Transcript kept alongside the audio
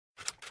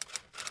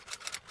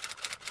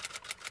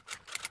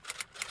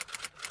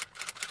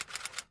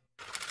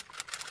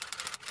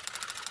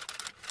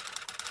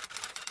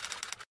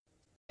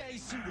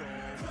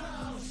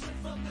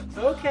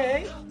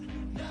Okay.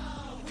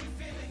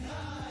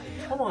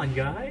 Come on,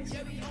 guys.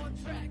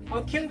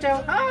 Oh,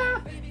 Kimto. Ah!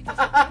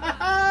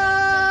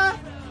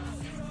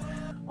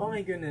 Oh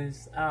my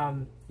goodness.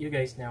 You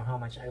guys know how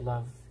much I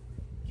love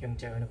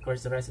Kimto, and of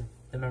course the rest of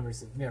the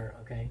members of Mirror.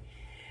 Okay.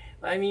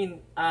 But I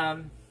mean, I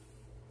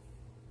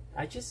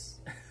just,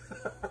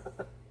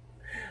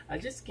 I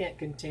just can't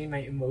contain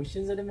my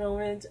emotions at the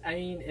moment. I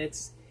mean,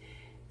 it's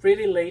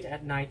pretty late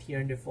at night here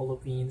in the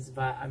Philippines,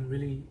 but I'm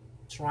really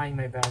trying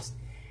my best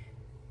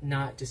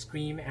not to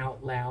scream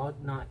out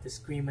loud, not to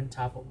scream on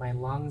top of my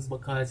lungs,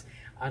 because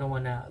I don't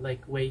want to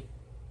like wake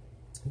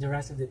the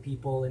rest of the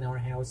people in our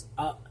house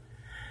up.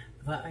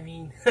 But I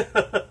mean,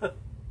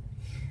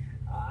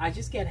 I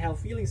just can't help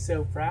feeling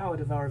so proud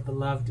of our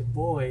beloved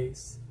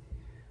boys.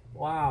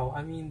 Wow,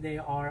 I mean, they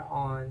are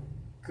on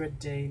Good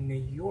Day New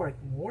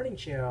York morning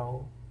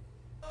show.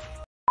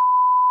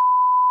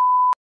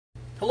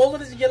 Hello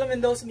ladies and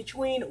gentlemen, those in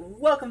between,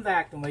 welcome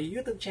back to my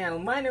YouTube channel.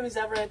 My name is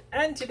Everett,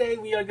 and today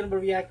we are going to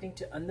be reacting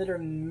to another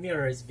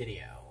Mirrors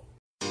video.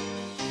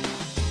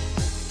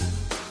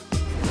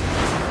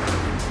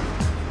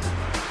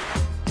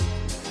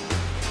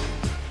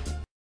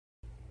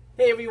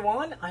 Hey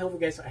everyone, I hope you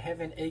guys are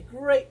having a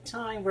great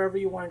time wherever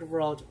you are in the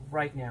world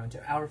right now. And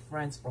to our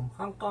friends from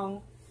Hong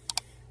Kong,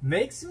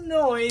 make some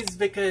noise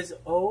because,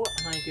 oh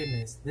my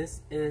goodness,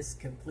 this is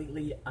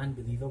completely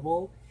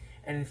unbelievable.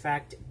 And in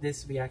fact,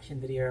 this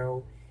reaction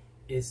video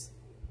is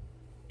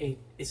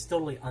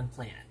totally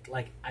unplanned.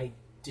 Like, I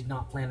did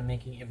not plan on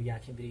making a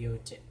reaction video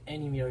to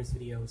any Mirrors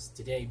videos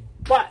today,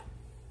 but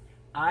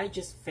I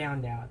just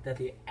found out that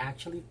they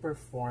actually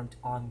performed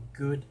on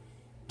Good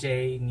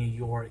Day New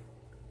York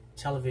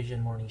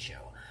television morning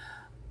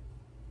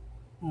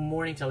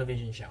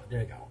television show.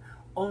 There you go.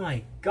 Oh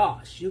my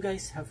gosh, you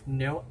guys have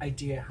no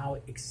idea how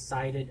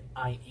excited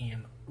I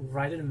am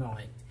right at the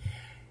moment.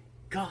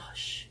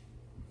 Gosh.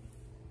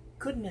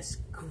 Goodness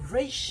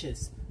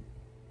gracious,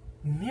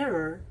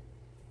 Mirror,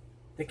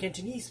 the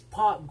Cantonese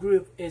pop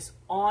group, is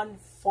on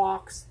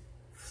Fox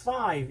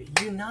 5,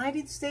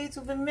 United States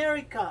of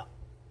America.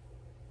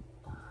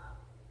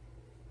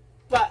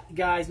 But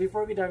guys,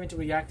 before we dive into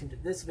reacting to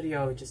this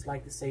video, I'd just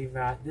like to say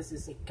that this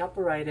is a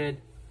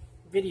copyrighted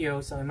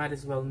video, so I might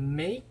as well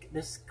make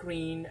the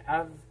screen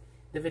of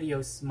the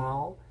video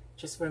small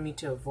just for me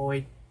to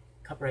avoid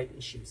copyright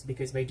issues,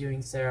 because by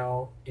doing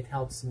so, it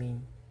helps me,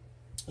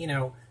 you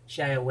know,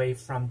 shy away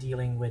from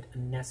dealing with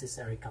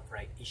unnecessary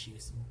copyright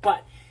issues.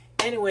 But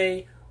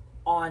anyway,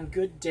 on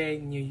Good Day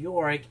New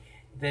York,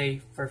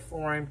 they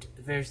performed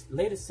their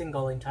latest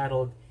single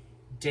entitled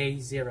Day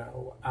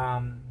Zero,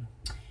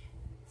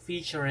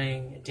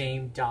 featuring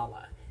Dame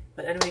Dalla.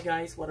 But anyway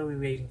guys, what are we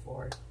waiting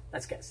for?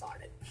 Let's get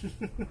started.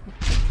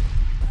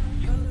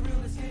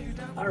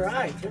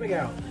 Alright, here we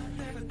go.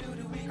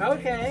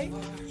 Okay.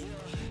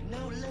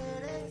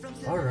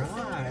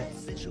 Alright.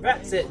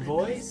 That's it,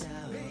 boys.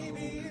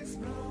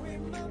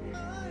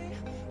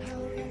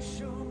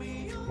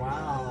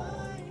 Wow.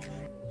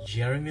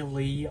 Jeremy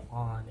Lee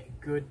on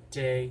Good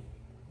Day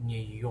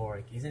New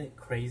York. Isn't it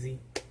crazy?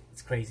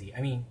 It's crazy.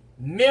 I mean,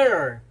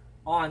 Mirror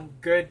on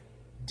Good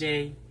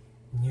Day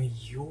New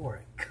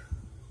York.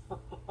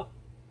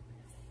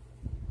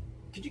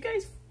 Could you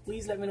guys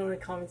please let me know in the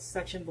comments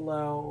section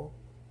below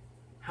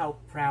how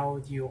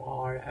proud you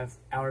are of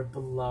our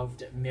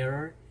beloved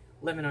Mirror?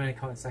 Let me know in the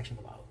comment section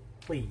below,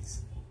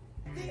 please.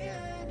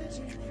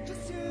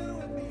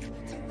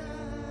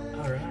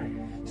 Alright.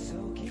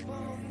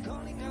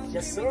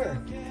 Yes, sir.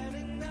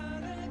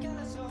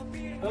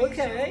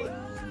 Okay.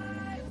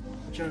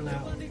 Joe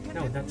Lau.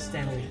 No, that's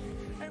Stanley.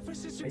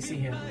 I see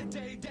him.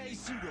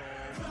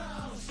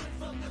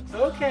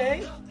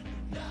 Okay.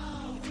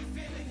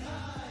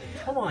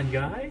 Come on,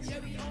 guys.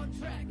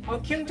 Oh,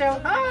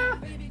 Kimto.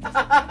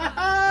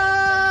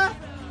 Ah!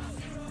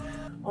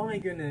 Oh my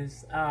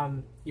goodness.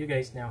 You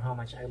guys know how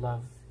much I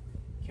love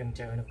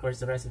Kimto, and of course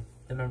the rest of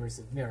the members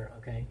of Mirror.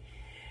 Okay.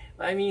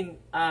 But I mean,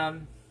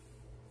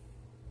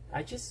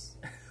 I just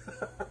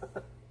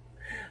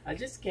I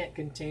just can't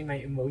contain my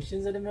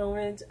emotions at the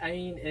moment. I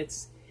mean,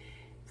 it's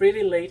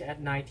pretty late at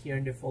night here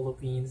in the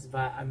Philippines,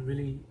 but I'm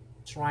really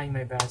trying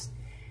my best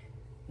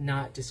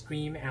not to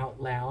scream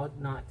out loud,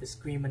 not to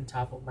scream on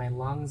top of my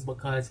lungs,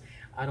 because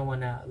I don't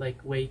want to like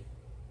wake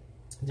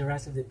the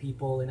rest of the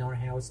people in our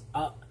house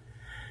up.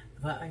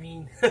 But I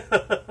mean,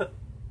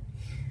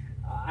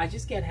 I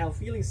just can't help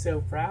feeling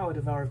so proud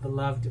of our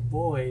beloved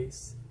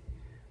boys.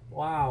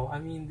 Wow, I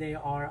mean, they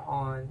are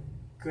on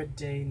Good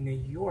Day New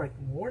York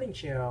morning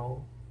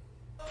show.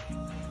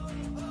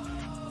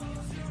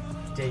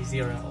 Day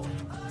Zero.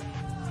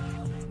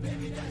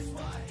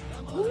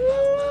 Woo!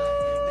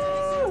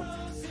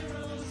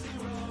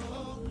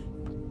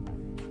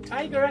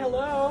 Tiger,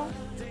 hello!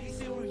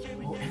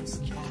 Oh,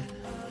 Anson Kong.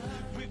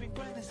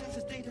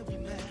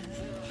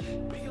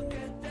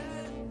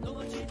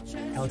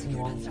 Elton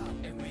Wong.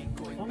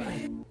 Oh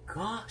my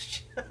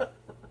gosh!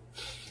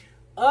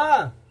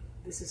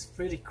 This is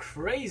pretty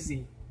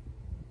crazy.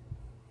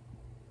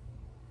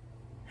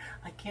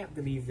 I can't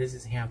believe this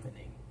is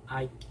happening.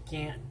 I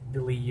can't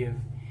believe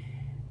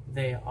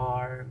They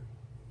are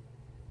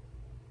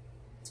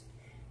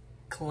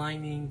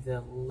climbing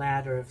the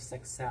ladder of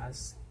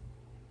success.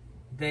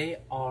 They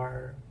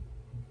are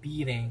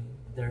beating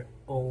their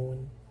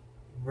own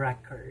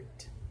record.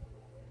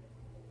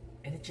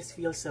 And it just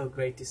feels so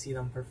great to see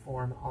them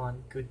perform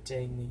on Good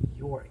Day New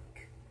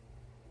York,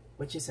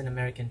 which is an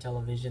American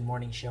television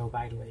morning show,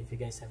 by the way, if you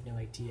guys have no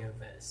idea of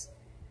this.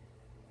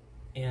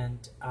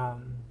 And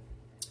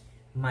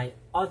my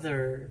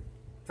other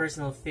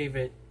personal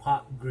favorite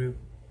pop group,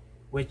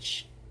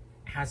 which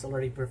has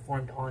already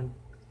performed on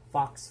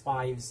Fox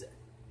 5's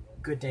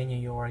Good Day New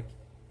York,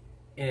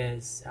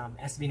 is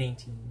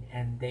SB19,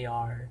 and they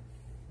are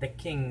the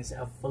kings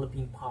of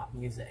Philippine pop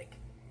music.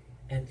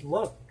 And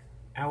look,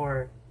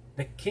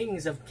 the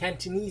kings of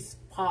Cantonese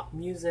pop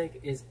music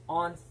is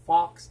on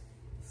Fox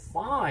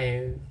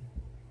 5.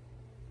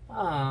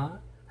 I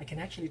can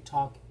actually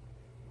talk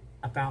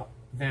about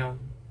them,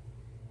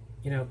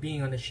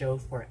 being on the show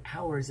for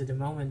hours at the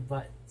moment,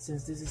 but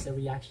since this is a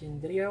reaction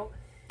video,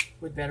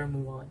 we'd better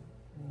move on.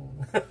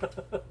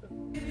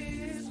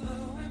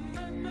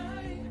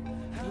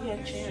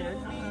 Ian Chan,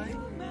 hi.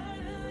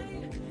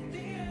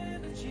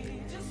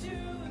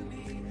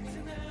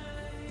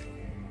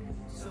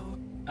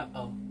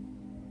 Uh-oh.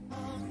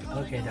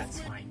 Okay, that's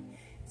fine.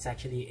 It's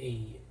actually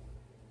a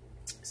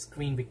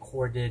screen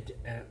recorded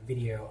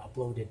video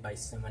uploaded by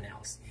someone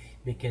else,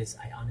 because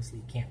I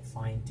honestly can't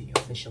find the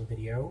official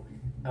video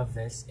of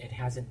this. It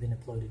hasn't been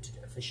uploaded to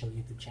the official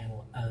YouTube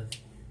channel of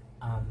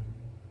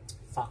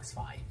Fox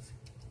 5.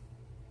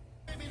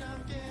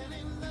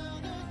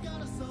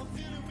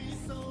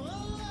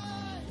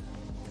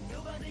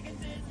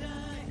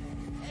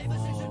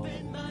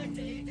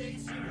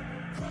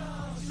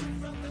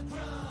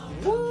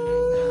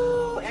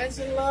 Woo!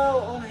 Anson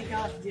Low! Oh my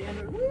gosh, the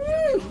end.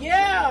 Woo!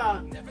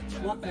 Yeah!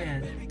 Look,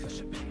 man.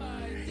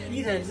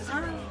 Eden,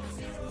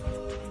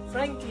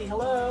 Frankie,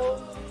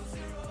 hello!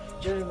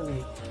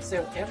 Germany.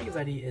 So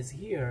everybody is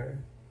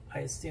here. I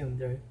assume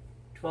there are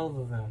 12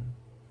 of them.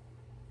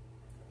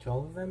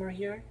 12 of them are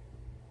here?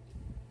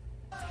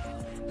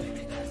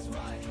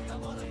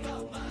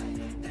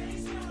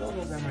 12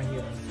 of them are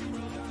here.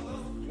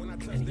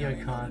 And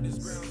here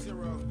comes.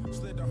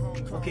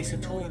 Okay, so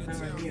 12 of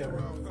them are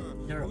here.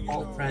 They're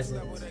all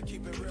present.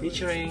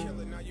 Featuring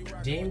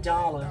Dame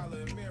Dollar.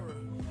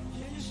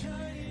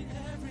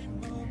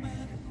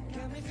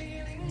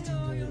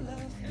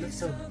 Looks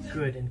so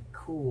good and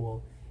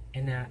cool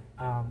in that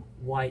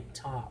white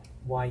top,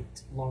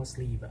 white long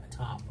sleeve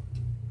top.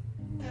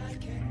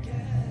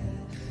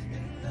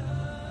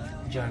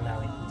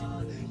 Jarlawi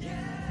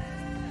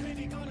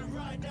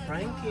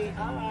Frankie,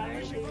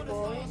 hi, big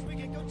boy.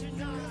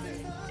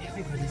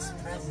 Everybody's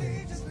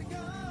present.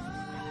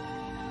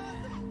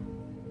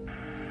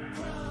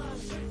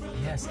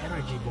 Yes,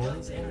 energy,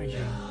 boys,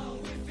 energy. Oh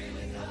my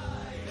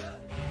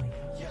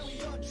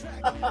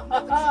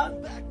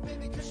gosh.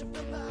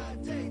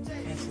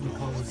 Anthony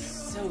Cole is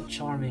so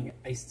charming.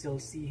 I still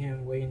see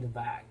him way in the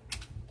back.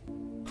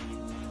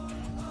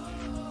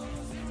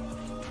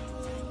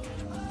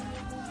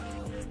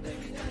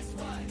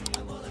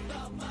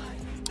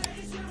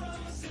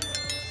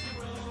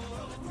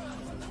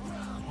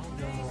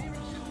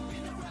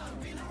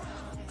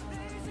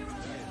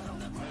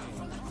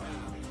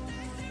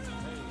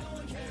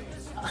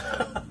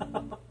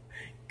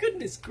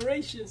 Goodness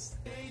gracious!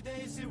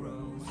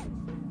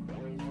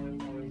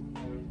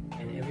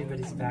 And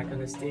everybody's back on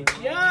the stage.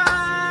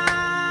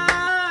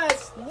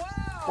 Yes!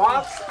 Whoa!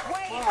 Fox 5.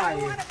 I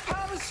want a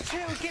pose too.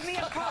 Give me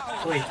a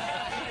pose. Wait,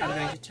 I'm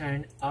going to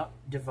turn up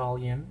the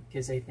volume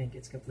because I think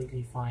it's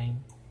completely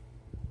fine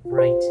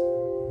right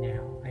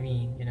now. I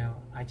mean,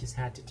 I just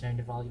had to turn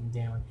the volume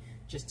down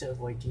just to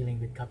avoid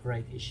dealing with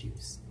copyright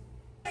issues.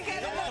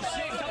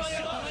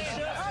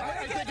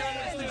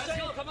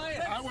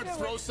 I would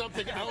throw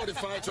something out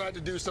if I tried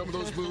to do some of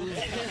those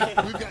moves.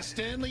 We've got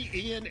Stanley,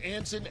 Ian,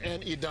 Anson,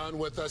 and Idan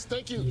with us.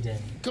 Thank you.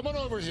 Eden. Come on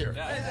over here.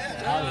 All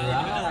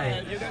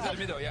right. You guys in the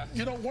middle, yeah.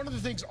 One of the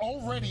things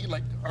already,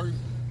 our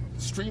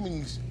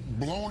streaming's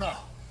blown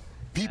up.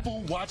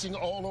 People watching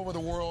all over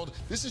the world.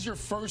 This is your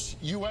first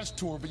U.S.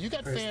 tour, but you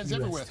got fans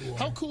everywhere. Tour.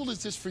 How cool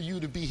is this for you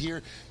to be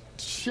here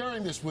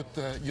sharing this with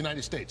the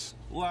United States?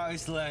 Well,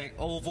 it's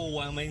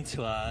overwhelming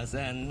to us,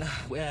 and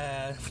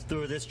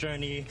through this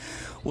journey,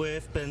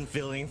 we've been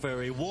feeling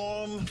very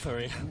warm,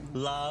 very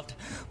loved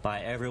by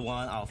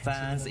everyone, our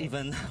fans.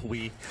 Even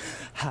we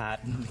had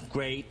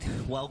great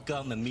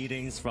welcome and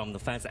meetings from the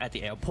fans at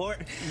the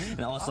airport,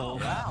 and also,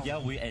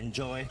 we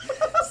enjoy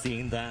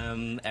seeing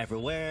them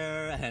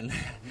everywhere,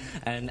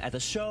 and at the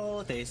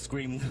show they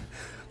scream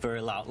very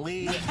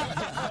loudly.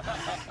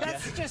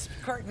 That's just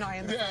Kurt and I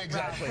in the front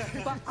exactly.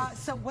 row. But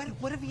so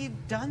what have you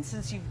done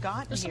since you've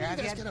gotten here?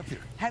 Get up here.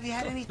 Have you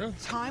had any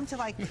time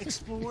to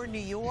explore New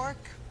York?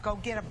 go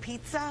get a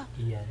pizza?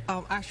 Yeah.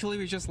 Actually,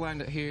 we just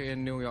landed here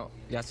in New York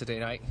yesterday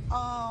night.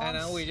 Oh, And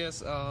then we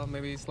just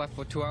maybe slept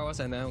for 2 hours,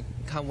 and then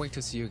can't wait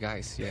to see you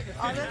guys. Yeah.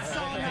 oh, that's so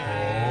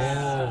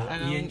nice.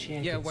 And, Ian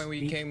Chan yeah, can when we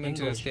speak came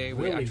into the English state,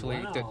 we really actually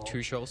did well.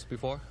 2 shows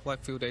before. Like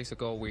a few days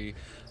ago, we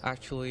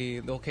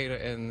actually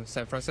located in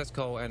San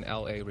Francisco and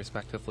LA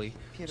respectively.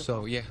 Beautiful.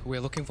 So yeah,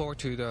 we're looking forward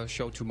to the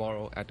show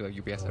tomorrow at the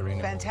UBS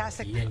Arena.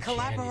 Fantastic. Ian Chan is-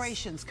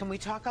 Collaborations. Can we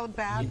talk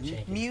about Ian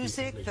Chan can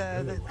music, speak the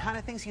English really kind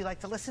of things you like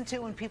to listen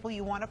to and people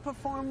you want to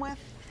perform with?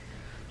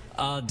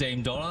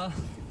 Dame Dora,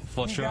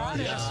 for You sure. got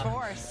it, of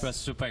course. We're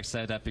super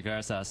excited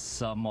because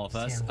some of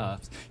us are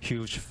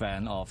huge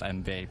fan of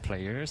NBA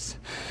players.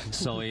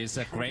 So it's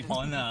a great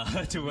honor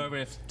to work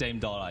with Dame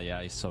Dora. Yeah,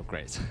 it's so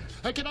great.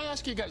 Hey, can I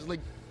ask you guys,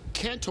 like,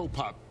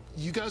 Cantopop,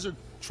 you guys are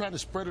trying to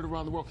spread it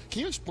around the world.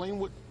 Can you explain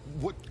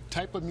what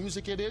type of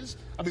music it is?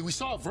 I mean, we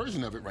saw a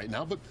version of it right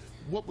now, but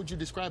what would you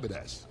describe it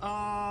as?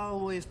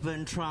 We've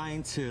been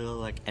trying to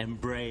like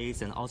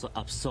embrace and also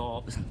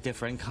absorb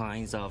different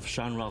kinds of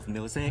genre of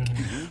music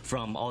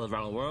from all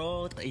around the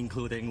world,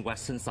 including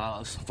Western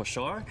styles for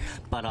sure.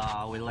 But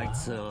we like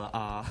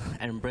to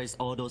embrace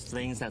all those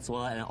things as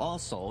well, and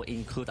also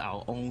include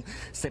our own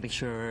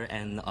signature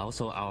and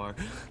also our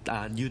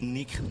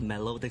unique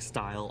melodic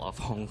style of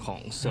Hong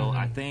Kong. So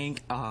I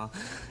think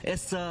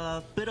it's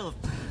a bit of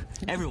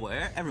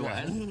everywhere,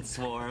 everyone. It's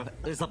a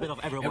bit of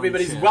everyone.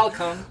 Everybody's to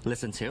welcome.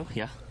 Listen to,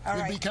 yeah. All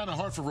It'd right. be kind of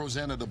hard for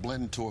Rosanna to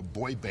blend into a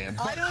boy band.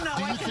 I don't know.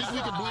 Do I you can think we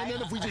could try. blend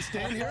in if we just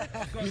stand here?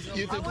 You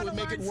think I it want would to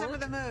make it learn some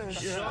work? of the moves.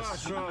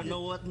 Sure.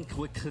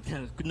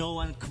 No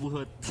one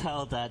could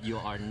tell that you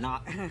are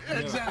not.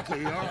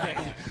 Exactly. All right.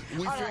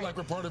 We feel like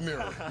we're part of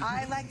Mirror.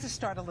 I like to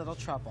start a little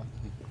trouble.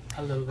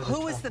 A little bit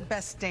Who of is the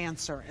best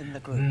dancer in the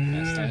group?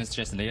 It's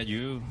just near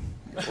you.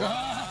 Show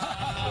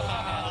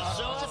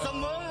us a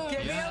move.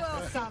 Give me a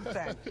little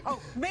something. Oh,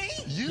 me?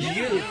 You?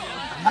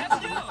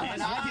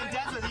 And I can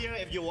dance with you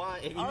if you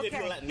want. If you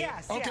Okay, let me.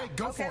 yes, Okay, yeah.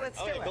 go for it.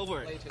 Let's Okay, do go it.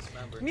 for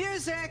it.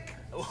 Music.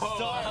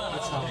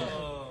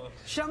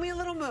 Show me a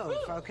little move,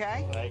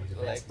 okay? Like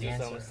do some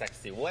dancer.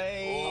 sexy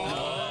way.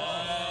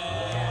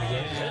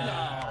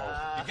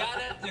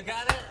 You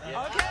got it.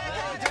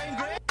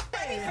 Okay.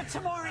 Ready for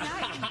tomorrow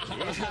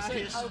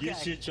night. You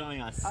should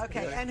join us.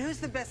 Okay, and who's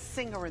the best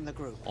singer in the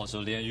group?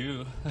 Also near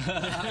you.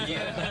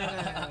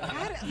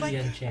 Like,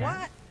 Ian Chan.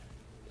 what?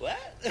 What?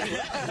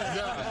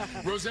 Yeah.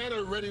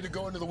 Rosanna, ready to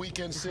go into the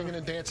weekend singing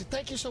and dancing.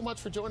 Thank you so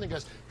much for joining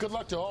us. Good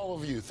luck to all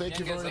of you. Thank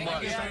you very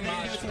much. So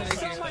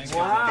much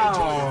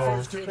Wow.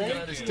 First tour in the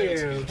United Thank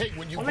States. you. Hey,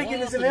 when you Oh my blow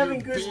goodness, up I'm and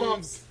having you're big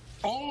goosebumps.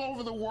 all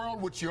over the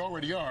world, which you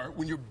already are,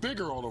 when you're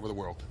bigger all over the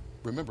world,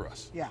 remember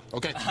us. Yeah.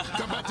 Okay.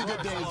 Come back to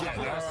Good Day again.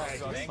 All right.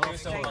 Thank you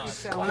so Thank you much.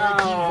 so much.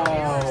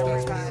 Wow.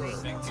 Everybody.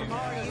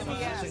 Tomorrow,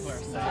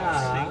 UBS.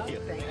 Ah. Thank you.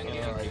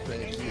 All right.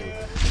 Thank you.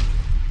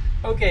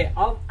 Okay,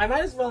 I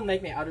might as well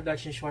make my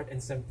introduction short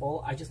and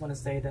simple. I just want to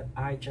say that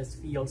I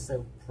just feel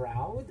so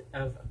proud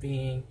of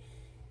being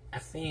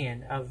a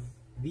fan of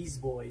these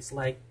boys.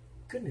 Like,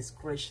 goodness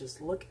gracious,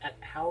 look at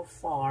how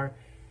far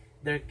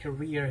their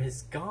career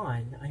has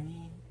gone. I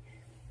mean,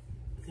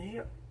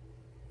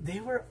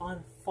 they were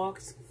on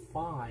Fox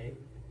 5,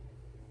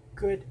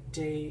 Good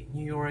Day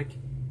New York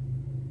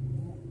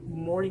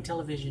morning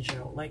television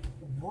show. Like,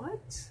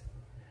 what?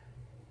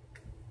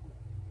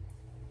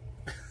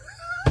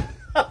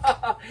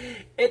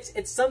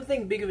 It's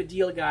something big of a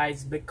deal,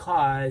 guys,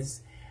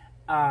 because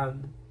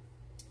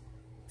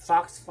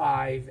Fox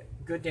 5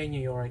 Good Day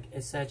New York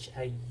is such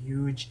a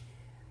huge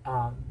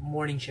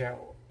morning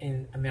show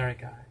in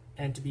America,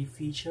 and to be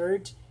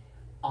featured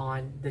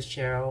on the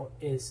show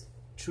is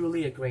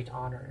truly a great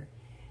honor.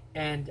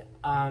 And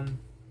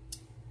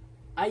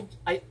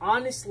I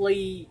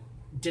honestly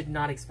did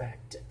not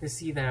expect to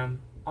see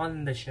them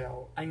on the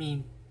show. I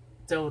mean,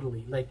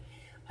 totally. Like,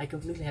 I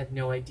completely had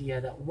no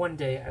idea that one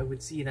day I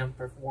would see them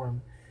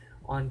perform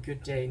on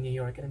Good Day New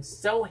York. And I'm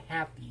so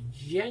happy,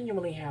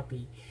 genuinely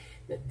happy,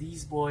 that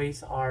these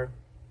boys are,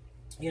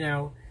 you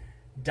know,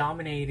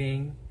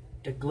 dominating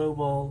the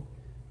global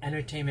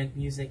entertainment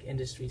music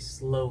industry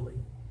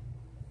slowly.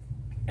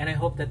 And I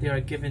hope that they are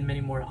given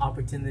many more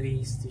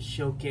opportunities to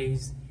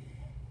showcase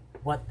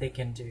what they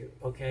can do,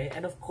 okay?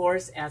 And of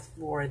course, as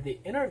for the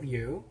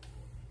interview,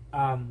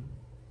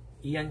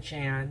 Ian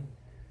Chan,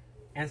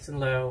 Anson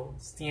Lo,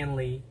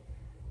 Stanley,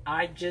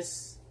 I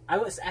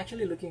was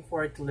actually looking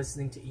forward to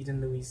listening to Eden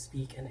Louis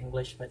speak in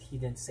English, but he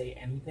didn't say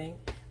anything,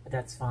 but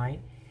that's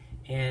fine.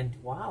 And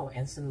wow,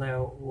 Anson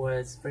Lo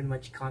was pretty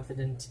much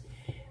confident,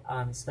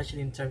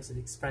 especially in terms of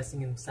expressing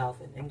himself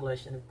in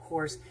English. And of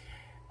course,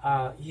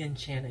 Ian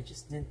Chan, I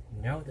just didn't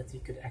know that he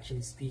could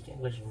actually speak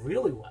English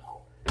really well.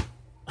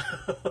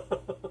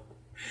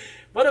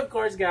 But of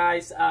course,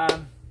 guys,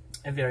 I'm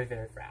very,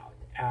 very proud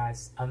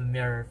as a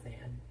Mirror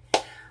fan.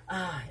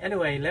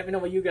 Anyway, let me know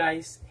what you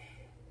guys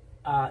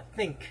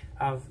think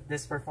of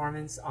this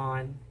performance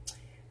on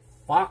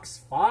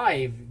Fox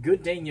 5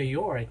 Good Day New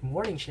York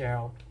morning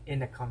show in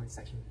the comment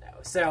section below.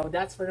 So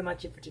that's pretty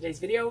much it for today's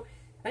video.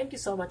 Thank you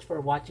so much for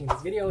watching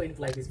this video. If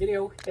you like this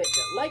video, hit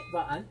the like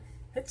button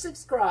hit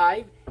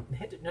subscribe, and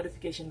hit the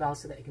notification bell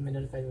so that you can be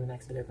notified when the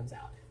next video comes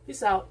out.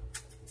 Peace out.